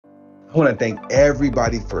I want to thank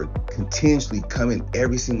everybody for continuously coming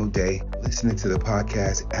every single day, listening to the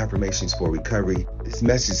podcast, Affirmations for Recovery. This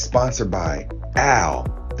message is sponsored by Al,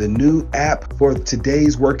 the new app for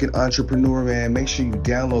today's working entrepreneur, man. Make sure you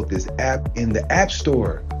download this app in the App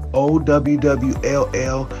Store,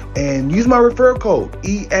 OWWLL, and use my referral code,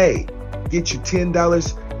 EA. Get you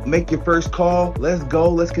 $10, make your first call. Let's go.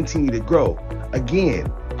 Let's continue to grow.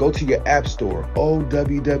 Again, go to your App Store,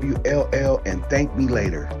 OWWLL, and thank me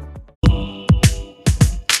later.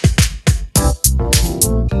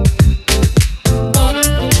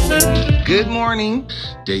 Good morning.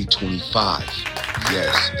 Day 25.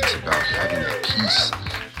 Yes, it's about having that peace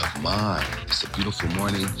of mind. It's a beautiful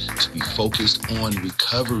morning to be focused on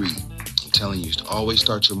recovery. I'm telling you, always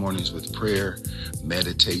start your mornings with prayer,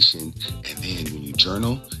 meditation, and then when you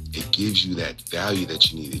journal, it gives you that value that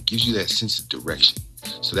you need. It gives you that sense of direction.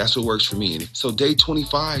 So that's what works for me. And so day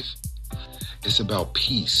 25, it's about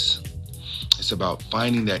peace. It's about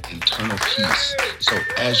finding that internal peace. So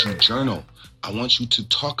as you journal, I want you to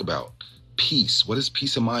talk about peace. What does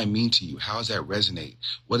peace of mind mean to you? How does that resonate?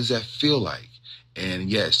 What does that feel like? And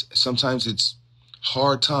yes, sometimes it's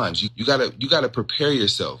hard times. You gotta prepare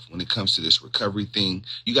yourself when it comes to this recovery thing.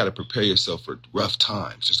 You gotta prepare yourself for rough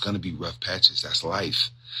times. There's gonna be rough patches. That's life.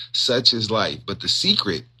 Such is life. But the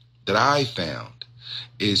secret that I found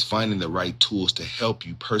is finding the right tools to help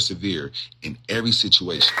you persevere in every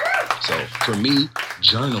situation. So for me,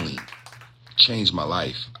 journaling changed my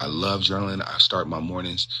life. I love journaling. I start my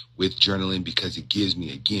mornings with journaling because it gives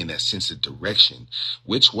me, again, that sense of direction.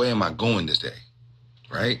 Which way am I going today?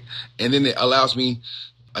 Right? And then it allows me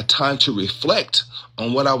a time to reflect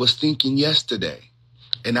on what I was thinking yesterday.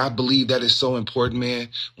 And I believe that is so important, man.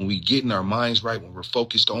 When we get in our minds right, when we're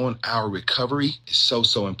focused on our recovery, it's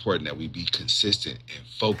so important that we be consistent and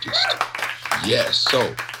focused. Yes.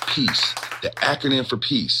 So peace, the acronym for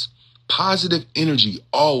peace. Positive energy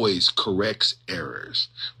always corrects errors.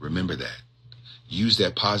 Remember that. Use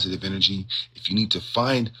that positive energy. If you need to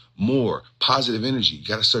find more positive energy, you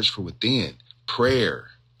got to search for within. Prayer.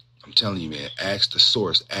 I'm telling you, man, ask the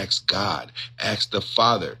source, ask God, ask the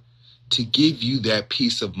Father to give you that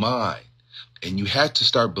peace of mind. And you have to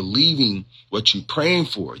start believing what you're praying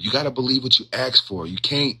for. You got to believe what you ask for. You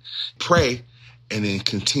can't pray and then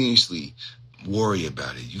continuously worry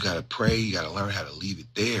about it. You got to pray. You got to learn how to leave it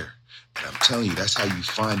there. And I'm telling you, that's how you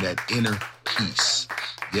find that inner peace.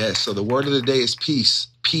 Yes, so the word of the day is peace.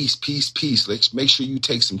 Peace, peace, peace. Let's make sure you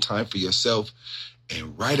take some time for yourself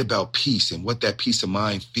and write about peace and what that peace of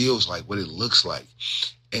mind feels like, what it looks like,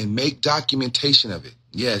 and make documentation of it.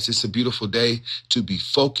 Yes, it's a beautiful day to be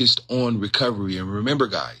focused on recovery. And remember,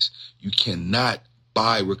 guys, you cannot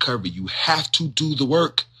buy recovery. You have to do the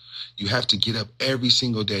work. You have to get up every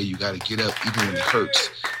single day. You got to get up even when it hurts.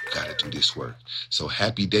 You got to do this work. So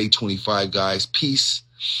happy day 25, guys. Peace.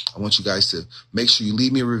 I want you guys to make sure you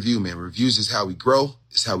leave me a review, man. Reviews is how we grow.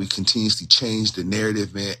 It's how we continuously change the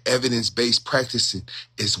narrative, man. Evidence-based practicing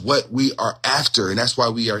is what we are after. And that's why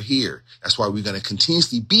we are here. That's why we're going to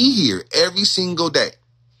continuously be here every single day.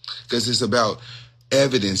 Because it's about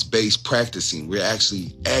evidence-based practicing. We're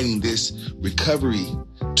actually adding this recovery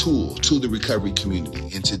tool to the recovery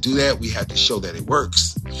community. And to do that, we have to show that it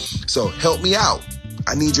works. So help me out.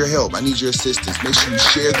 I need your help. I need your assistance. Make sure you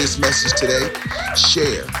share this message today.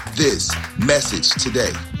 Share this message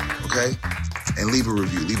today. Okay? And leave a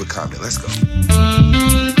review. Leave a comment. Let's go.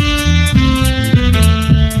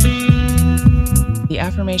 The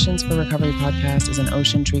Affirmations for Recovery podcast is an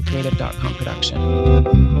OceanTreeCreative.com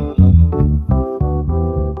production.